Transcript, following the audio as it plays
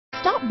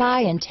Stop by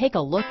and take a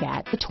look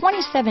at the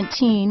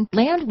 2017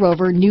 Land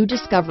Rover New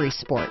Discovery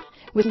Sport.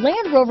 With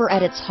Land Rover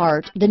at its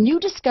heart, the New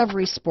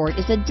Discovery Sport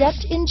is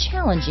adept in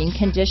challenging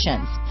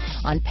conditions.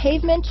 On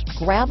pavement,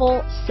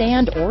 gravel,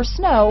 sand, or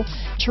snow,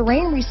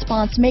 terrain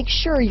response makes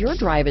sure your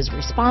drive is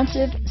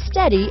responsive,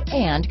 steady,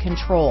 and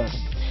controlled.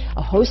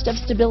 A host of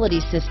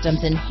stability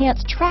systems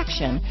enhance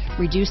traction,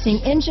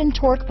 reducing engine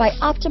torque by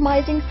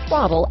optimizing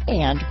throttle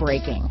and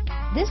braking.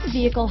 This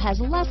vehicle has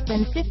less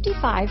than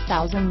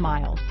 55,000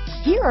 miles.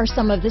 Here are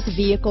some of this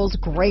vehicle's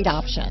great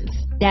options: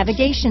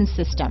 navigation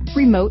system,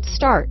 remote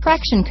start,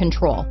 traction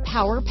control,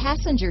 power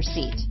passenger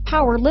seat,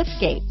 power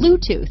liftgate,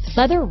 Bluetooth,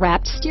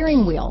 leather-wrapped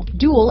steering wheel,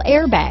 dual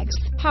airbags,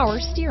 power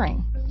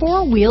steering,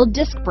 four-wheel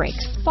disc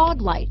brakes,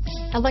 fog lights,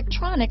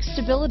 electronic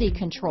stability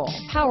control,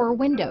 power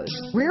windows,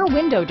 rear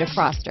window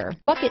defroster,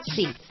 bucket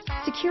seats,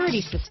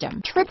 security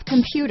system, trip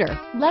computer,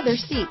 leather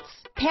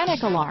seats,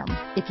 panic alarm.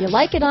 If you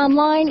like it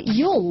online,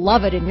 you'll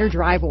love it in your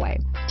driveway.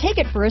 Take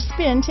it for a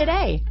spin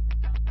today.